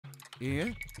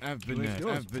إيه؟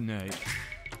 أبناي.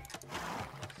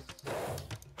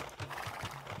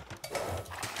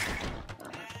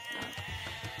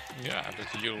 Yeah, but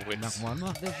you with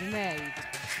Bežmej.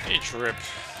 each rip.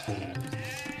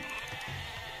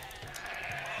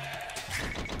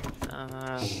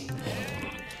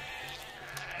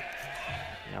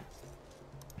 Yep.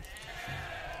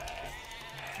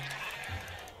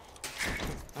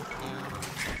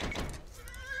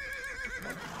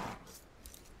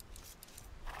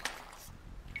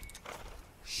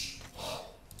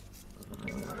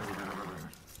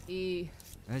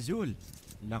 Azul.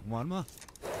 Lagwarma.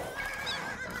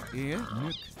 إيه؟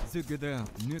 نك زجدا.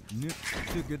 نك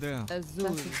زجدا.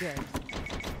 Azul. That's good.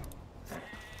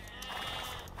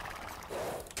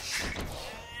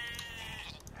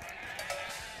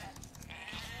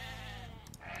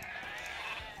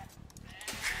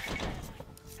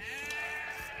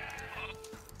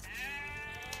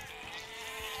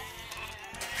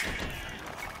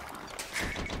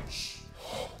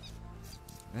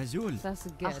 Azul. That's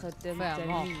good. أخدم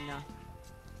تمينا.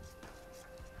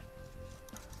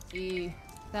 إيه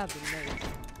تابلي.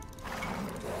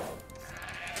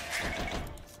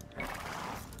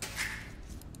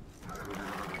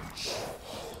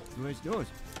 دوش.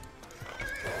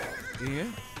 إيه؟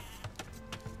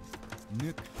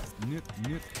 نك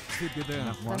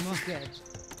زجدا. That's good.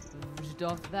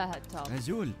 جدوف ذا top.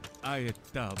 Azul. آية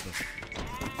تاب.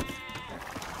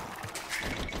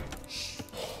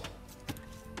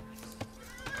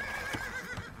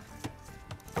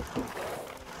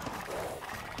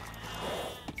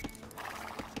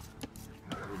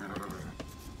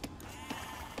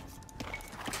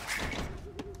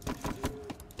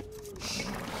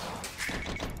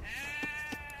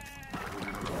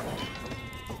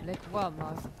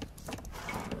 Vamos.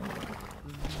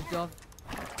 Judov.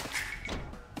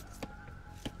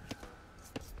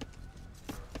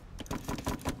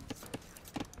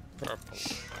 Purple.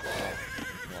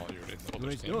 Well, you didn't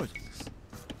understand.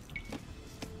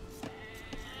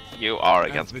 You are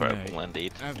against purple,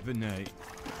 indeed. Abnay.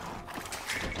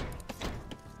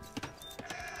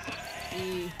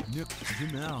 Nuk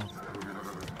Jamal.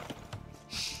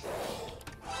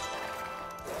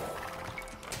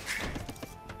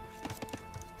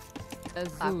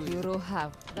 Azul.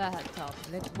 يروحها ذا top.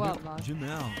 لك والله.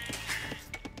 Jamal.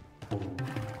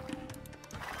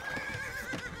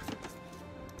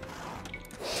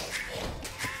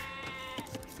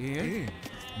 إيه؟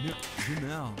 Nuk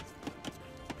Jamal.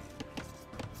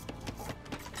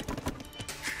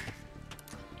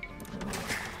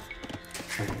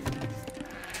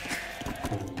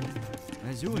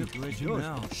 Azul.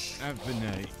 Jamal.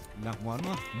 Abnay.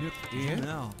 Lagwarma. Nuk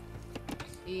Jamal.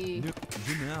 Nuk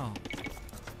Jamal.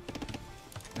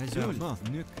 Azul.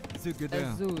 Nuk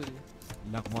زجدا. Azul.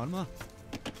 Lagwarma.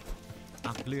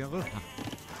 أقليغها.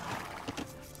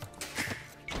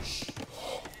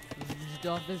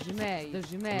 جدوف دجماي.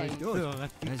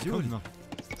 Azul.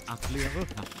 أقليغها.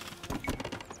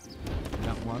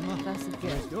 Lagwarma. That's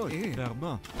good. إيه؟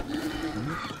 درما.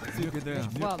 Nuk زجدا.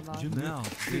 والله. Jamal.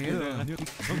 زجدا. Nuk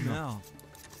Jamal.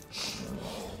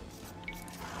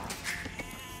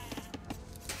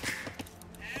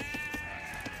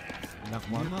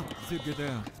 Lagwarma.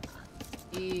 زجدا.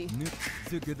 إيه. Nuk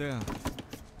زجدا.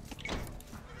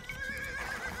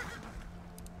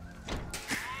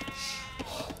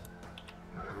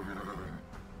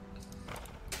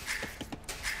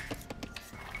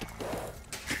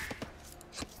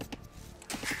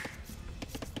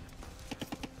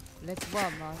 لك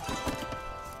والله.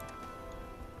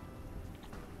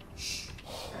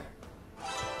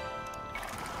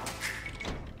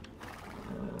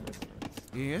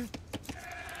 إيه؟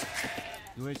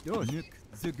 دوش. Nuk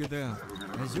زجدا.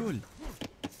 Azul.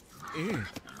 إيه؟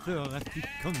 ثغتي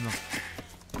كمنا.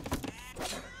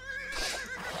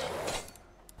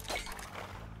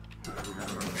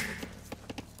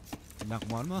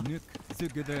 Lagwarma. Nuk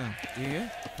زجدا.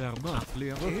 إيه؟ درما.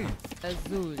 أقليغها.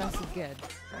 Azul. That's good.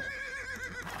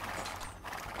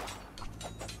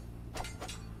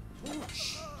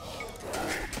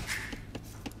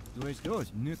 دوش.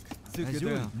 Nuk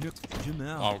زجدا. Nuk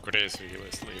Jamal. Oh, crazy, he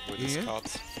was late with his Yeah.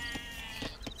 cards.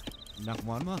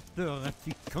 Lagwarma.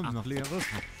 ثغتي كمنا.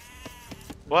 أقليغها.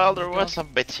 Well, there was some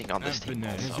bitching on this team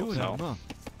also, so درما.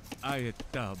 آية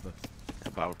تاب.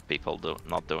 about people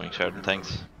not doing certain things.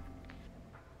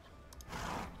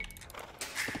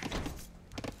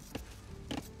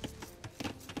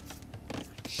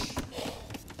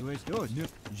 دوش.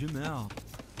 Nuk Jamal.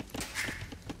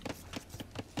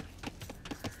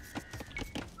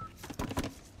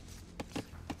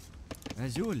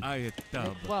 Azul. آية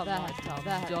تاب. والله.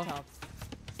 ذا top.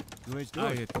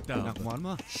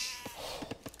 نقمارما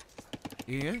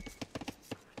إيه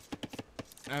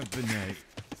أبناي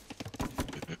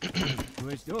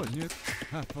نك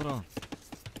هفرا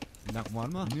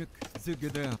نقمارما نك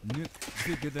زقدا نك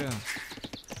زقدا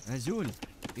أزول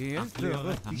إيه نك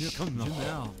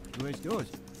جماعة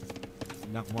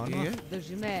نقمارما إيه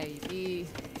درجماي إيه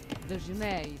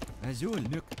درجماي أزول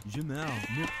نك جماعة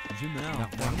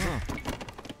نقمارما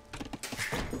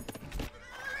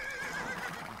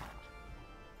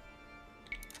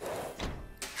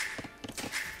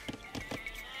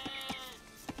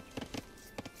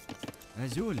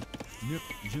أزول نك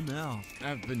جماعة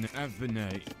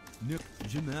أبناي نك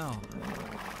جماعة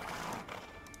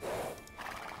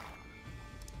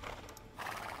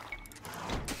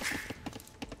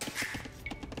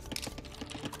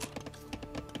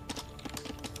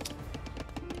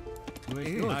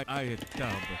آية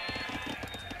تاب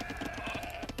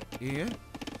إيه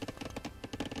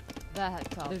ذا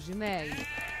التاب درجماي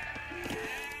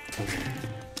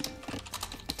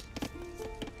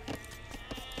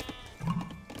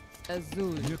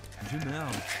الزول نك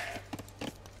جماعة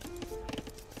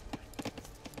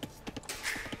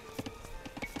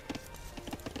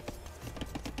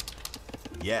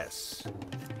Yes.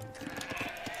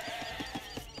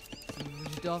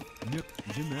 جدا نك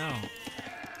جماعة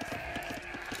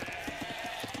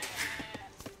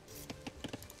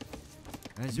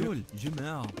أزول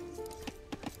جماعة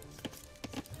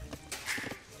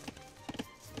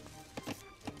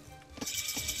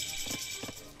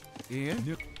إيه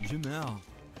نك جماعة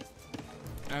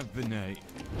أبناي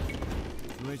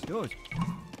دوش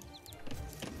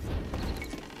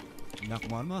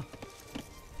نقمارما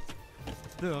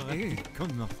إيه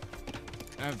كنا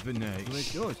أبناي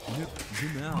دوش نك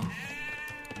جماعة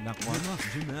نقمارما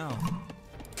جماعة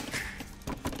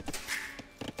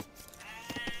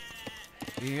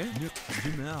إيه نك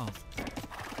جماعة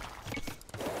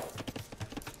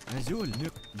أزول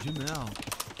نك جماعة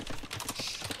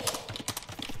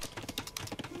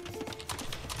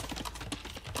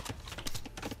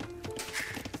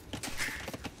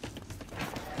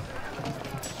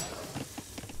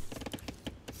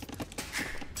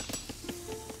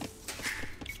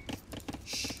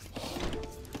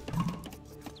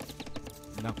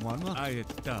نقمارما آية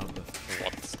تاب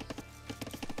What?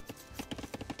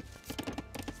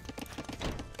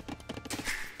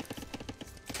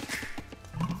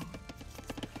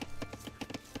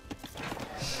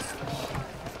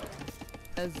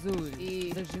 الزول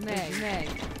إيه درجماي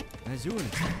أزول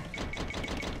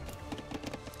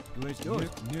دوش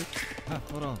نك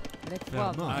هفرا لك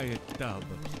تاب بابا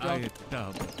آية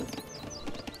تاب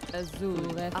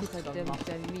الزول أقدم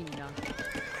تلمينا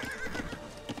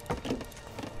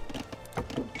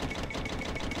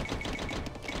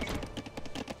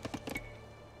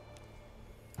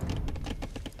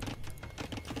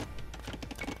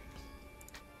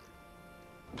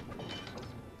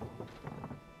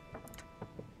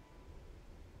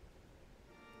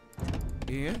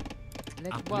إيه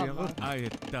لك بابا آية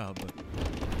تاب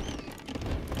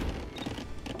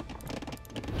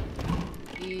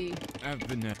إيه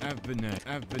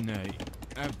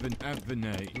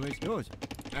أبناي دوش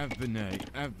أبناي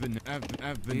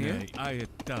آية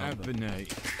تاب أبناي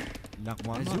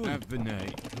نقمارما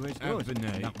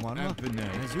أبناي نقمارما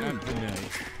أبناي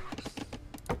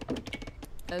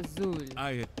الزول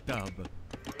آية تاب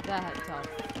ذا التاب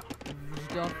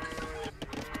جدا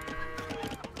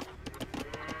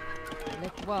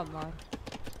لك بابا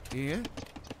إيه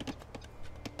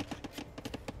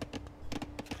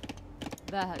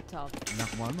ذا التاب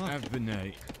نقمارما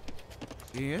أبناي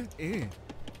إيه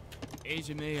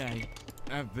إيش مياي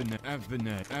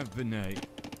أبناي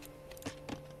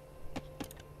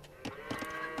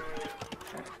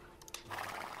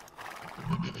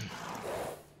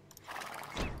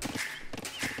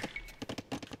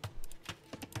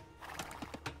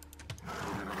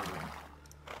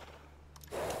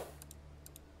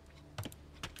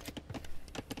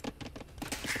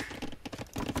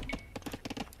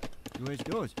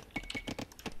دوش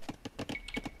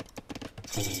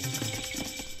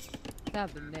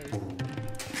تاب النيل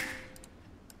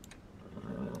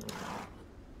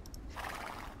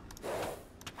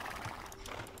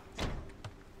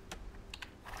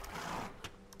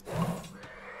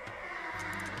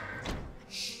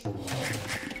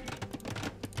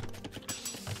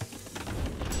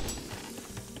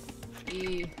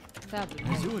إيه تاب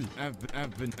النيل أزول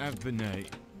أبناي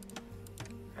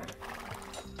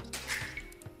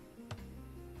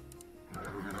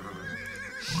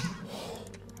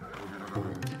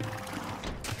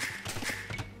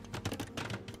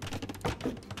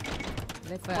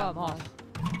لك بابا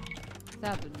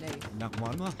ثابني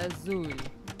Nakmalma. الزول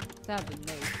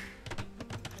ثابني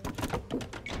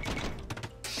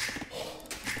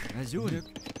Azuluk.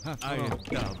 I am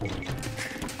dub.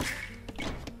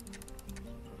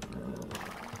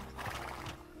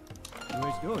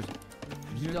 Where's yours?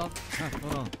 DauT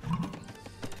Hafara.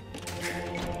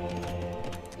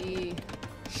 إيه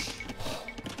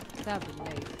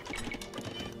ثابني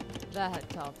ذا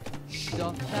توب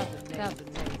DauT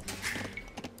ثابني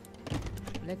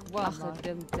لك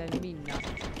واخدم تلمينا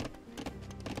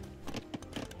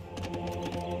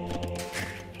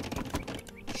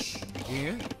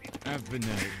Here.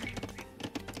 Avenue.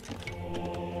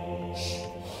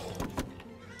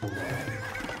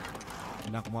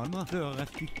 Nakmalma.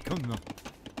 Rafikomma.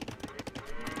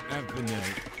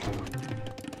 Avenue.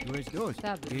 Where's yours?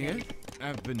 ثابني Here.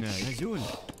 Avenue. Azul.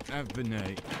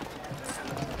 Avenue.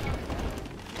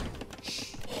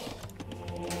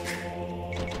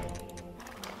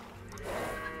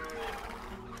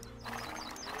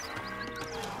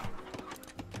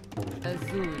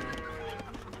 الزول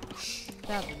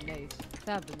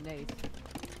ثابني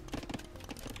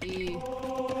إيه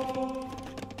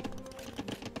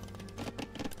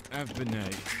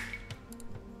Avenue.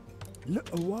 لا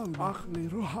والله أخلي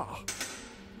روحها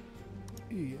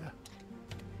إيه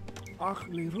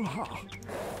أخلي روحها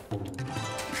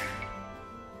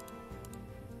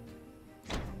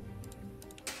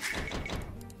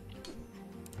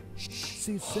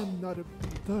سي سمنا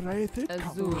ثريثت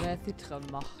الزول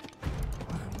تتخمخ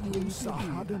لوسا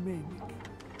هذا منك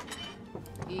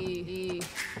إيه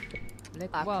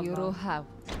لك واما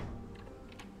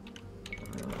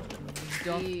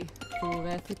إيه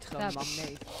فورا تتخمخ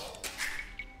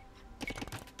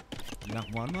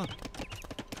Nakmalma.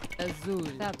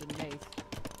 الزول ثابني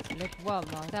لك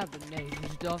واما ثابني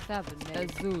DauT ثابني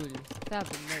الزول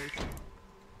ثابني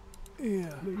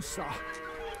إيه لوسا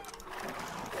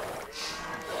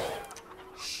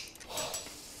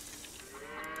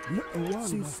لا والله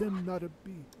سي سمنا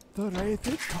ربي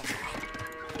ثريثت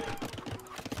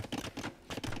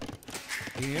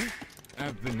Here.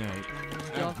 Avenue.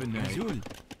 Avenue. Azul.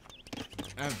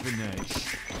 Avenue.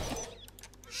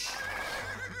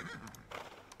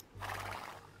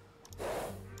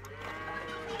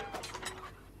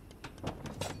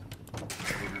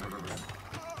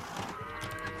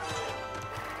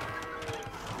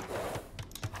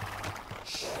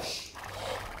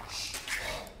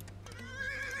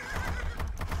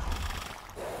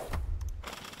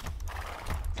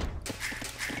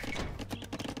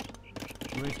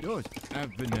 Where's yours?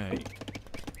 Avenue.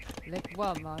 لك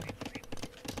واما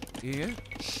Here.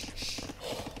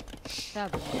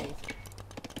 ثابني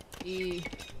إيه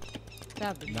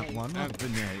ثابني Nakmalma.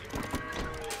 Avenue.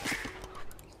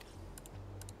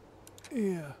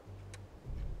 إيه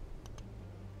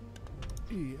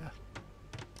إيه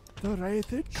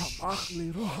ثريثت كم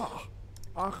أخلي روحها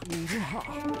أخلي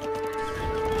روحها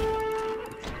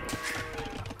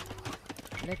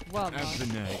لك واما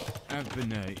Avenue.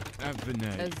 Avenue.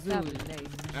 Avenue. الزول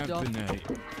DauT Avenue.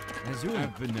 Azul.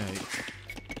 Avenue.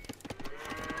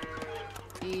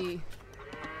 إيه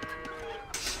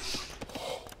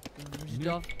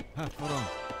DauT Hafara.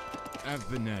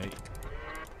 Avenue.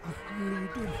 أخلي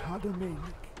دل هذا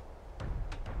منك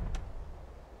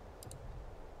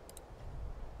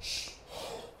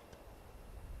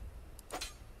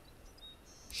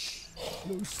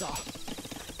لوسا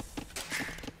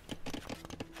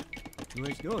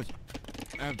Where's yours?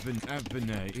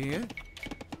 Avenue. Here.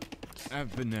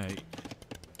 Avenue.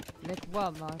 لك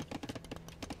واما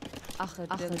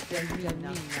أخدم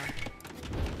تلمينا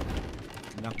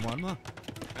Nakmalma.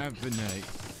 Avenue.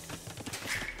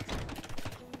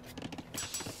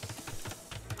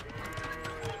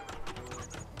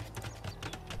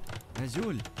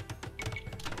 Azul.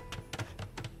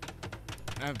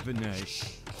 Avenue.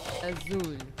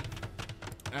 الزول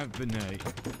Avenue.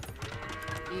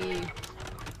 إيه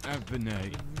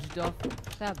Avenue. DauT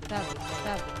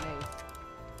ثابني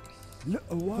لا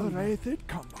ثريثت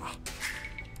كم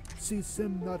سي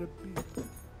سمنا ربي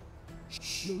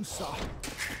لوسا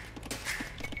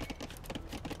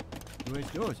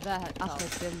Where's yours? ذا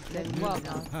أخدم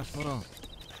تلمينا Hafara.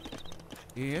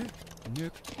 Here.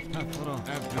 Nuk. Hafara.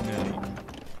 Avenue.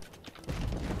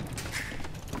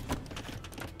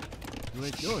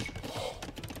 Where's yours?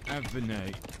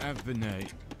 Avenue. Avenue.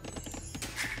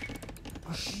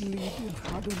 أخلي دل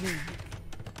هذا منك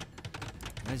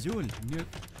Azul. Nuk.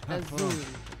 Hafara. الزول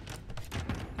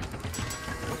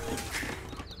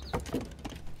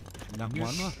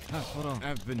Nakmalma. Hafara.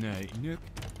 Avenue. Nuk.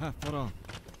 Hafara.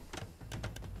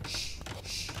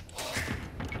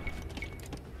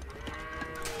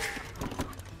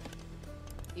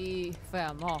 I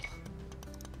vermag.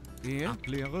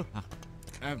 Kleren.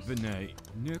 Ebbenij.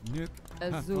 Nuk.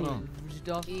 Azul.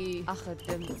 Vjdof. I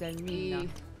achdem telmina.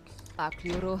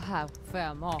 Akliro ha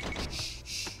vermag.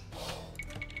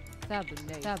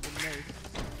 Tabbenij.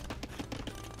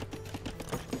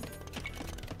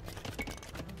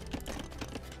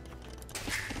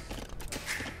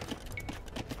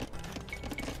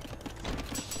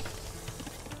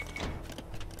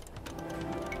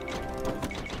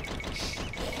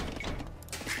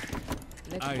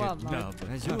 Nab.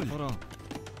 Azul.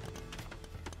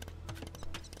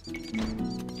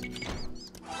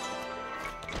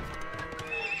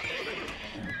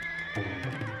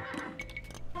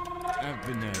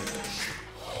 Ebbenij.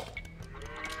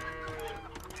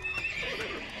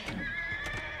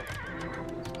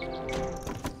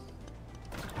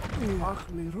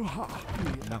 أخلي روحا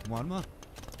Nakwanma.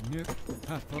 Nuk.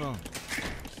 Hafara.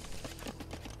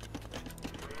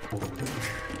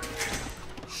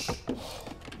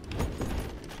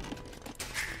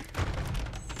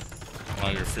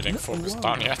 Are you feeling focused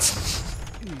down yet?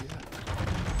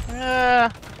 Yeah.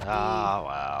 Ah,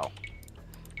 wow.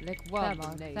 Lek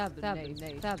wama.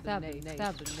 Tabbenij.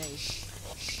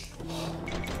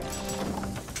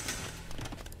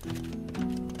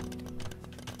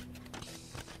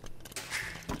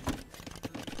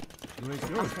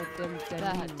 Achdem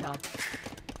telmina.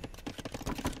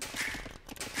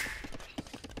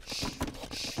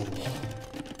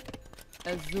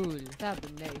 Azul.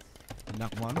 Tabbenij.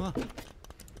 Nakwanma.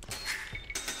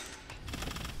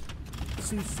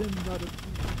 سيسم نربي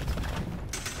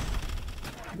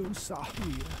لو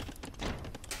صحيح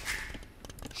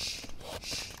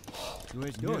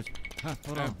Doos.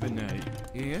 Hafara. Ebbenij.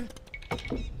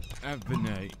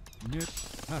 Ebbenij. Nuk.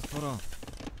 Hafara.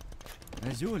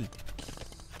 Azul.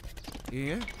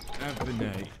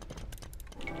 Ebbenij.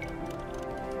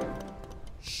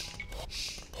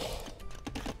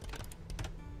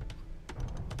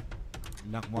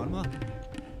 Nakwanma.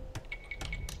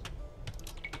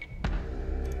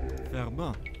 Ferma.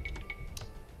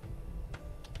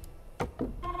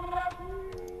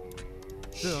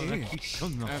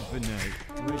 Ebbenij.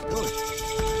 Doos.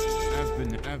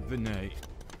 Ebbenij.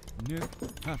 Nuk.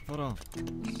 Hafara.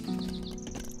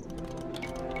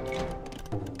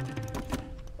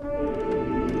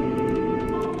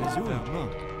 Azul. Ferma.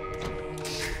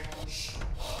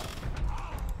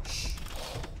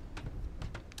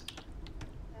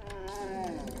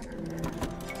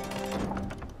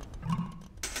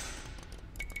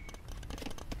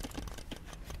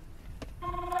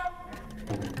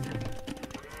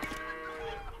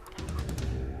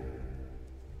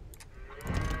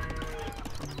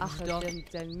 Achdem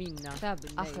telmina.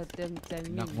 Achdem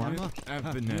telmina. Nakwanma.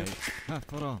 Ebbenij.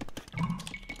 Hafara.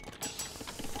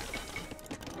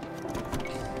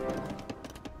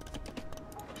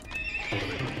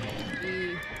 I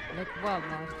lek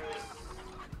wama.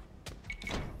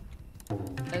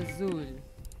 Azul.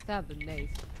 Tabbenij.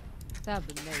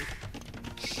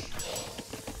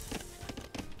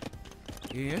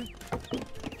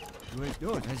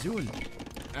 Doos. Azul.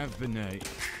 Ebbenij.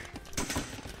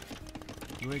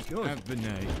 Doos.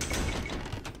 Ebbenij.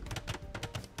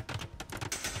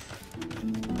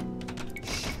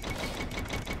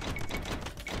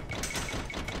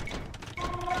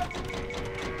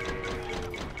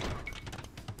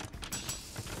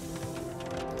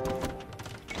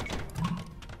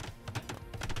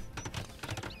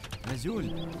 Azul.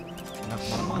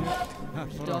 Nakwanma.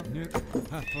 Hafara. Nuk.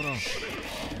 Hafara.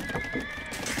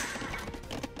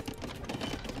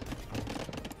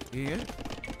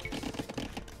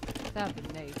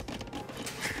 Tabbenij.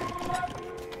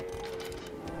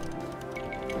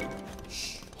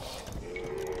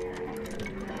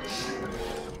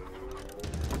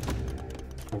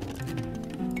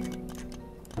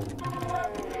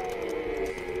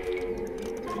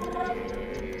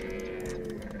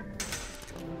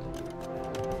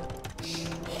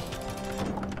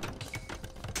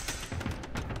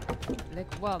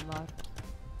 Lek wama.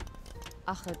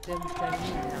 Achdem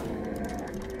telmina.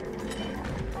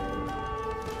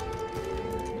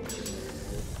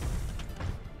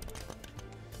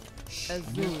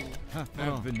 Azul.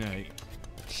 Ebbenij.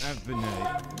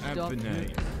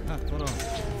 Hafara.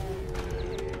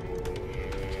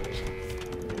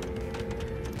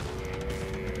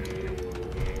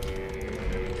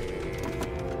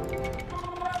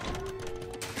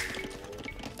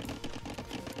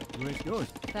 Doos.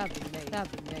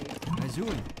 Tabbenij.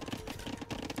 Azul.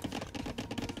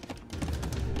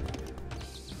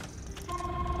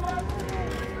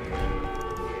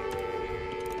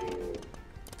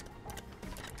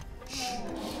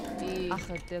 I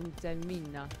achdem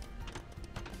telmina.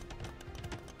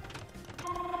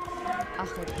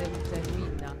 أخدم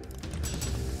تنوينا.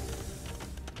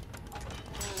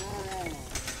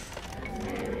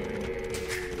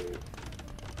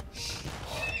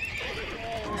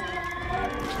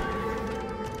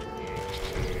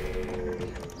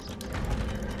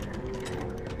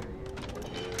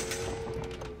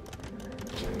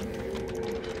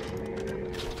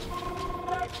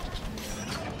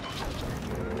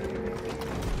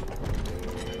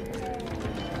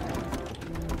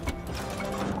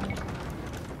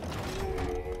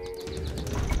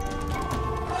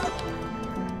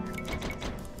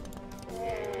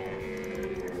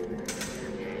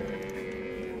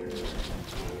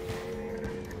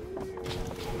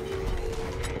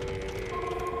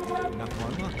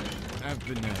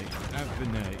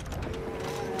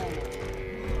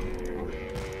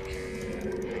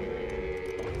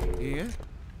 Here?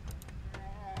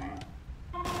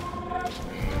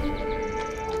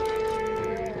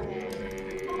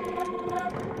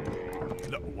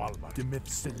 لا والله دمت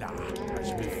السلاح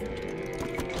أجمل.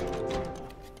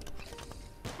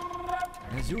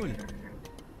 نزول.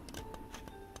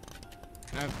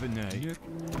 أبنائك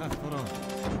أفراد.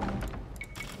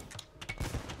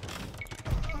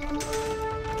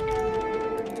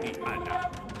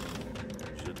 أنا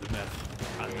جدمت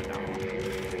أنا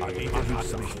عليك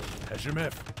الحسن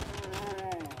هجمت.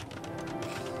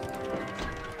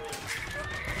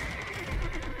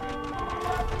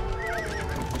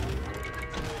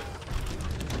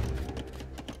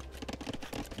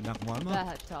 نقمارما؟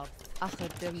 ذا توب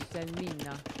أخدم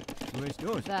تنوينا. ويش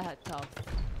دوش؟ ذا توب.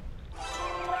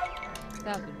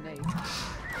 ذا بالنيل.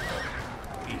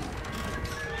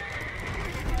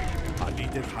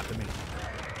 عليك الحتمي.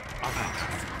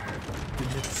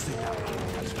 دمت السلاح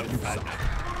أجمل.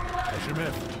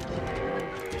 هجمت.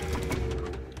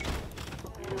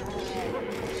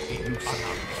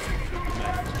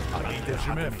 عليك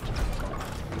هجمت.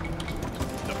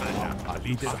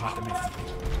 عليك الحتمي.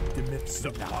 دمت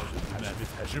السلاح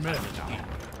هجمت.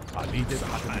 عليك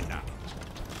الحتمي.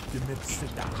 دمت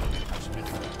السلاح هجمت.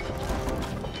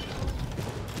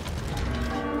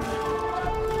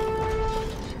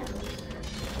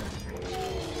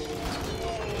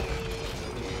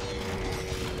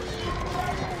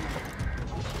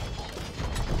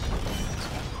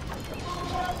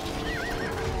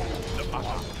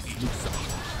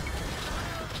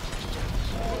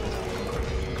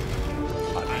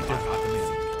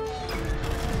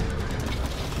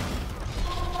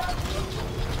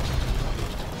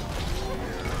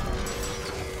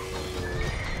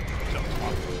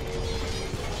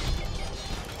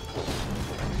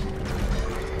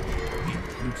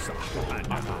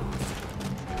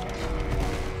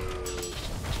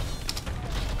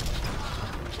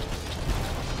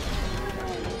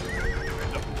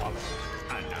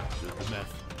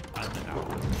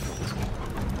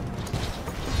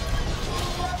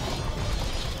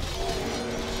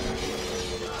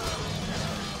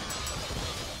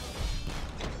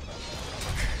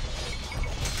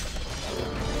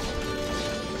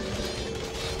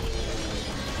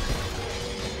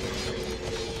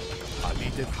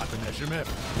 حتى نجمت.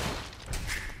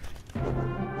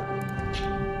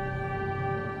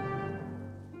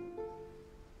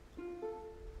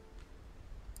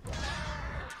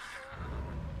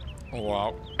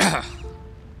 Wow.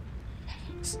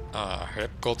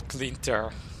 Herb got cleaned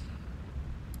there.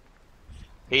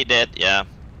 He did, yeah.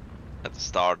 At the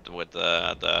start with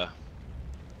the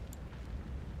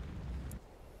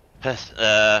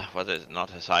what is it? Not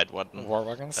his side, what? War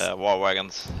wagons? War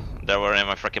wagons. They were in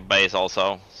my freaking base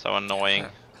also. So annoying.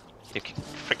 You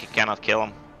freaking cannot kill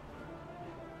them.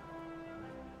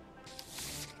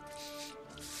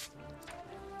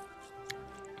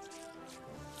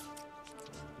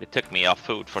 It took me off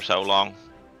food for so long.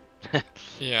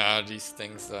 Yeah, these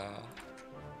things.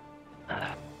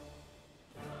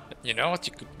 You know what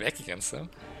you could back against them?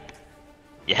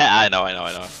 Yeah, I know.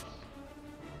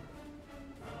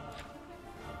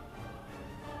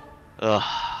 Ugh,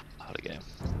 what a game.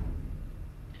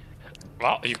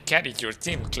 Well, you carried your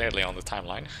team clearly on the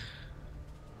timeline.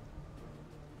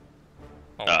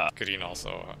 Oh, green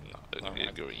also. No,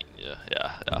 green, yeah.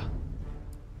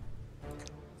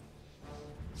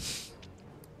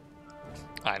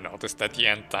 I noticed at the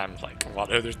end time like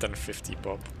 150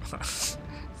 bob.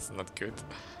 It's not good.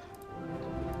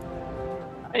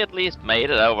 I at least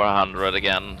made it over 100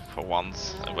 again for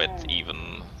once, with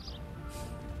even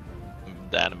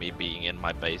the enemy being in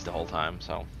my base the whole time,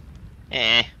 so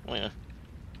well.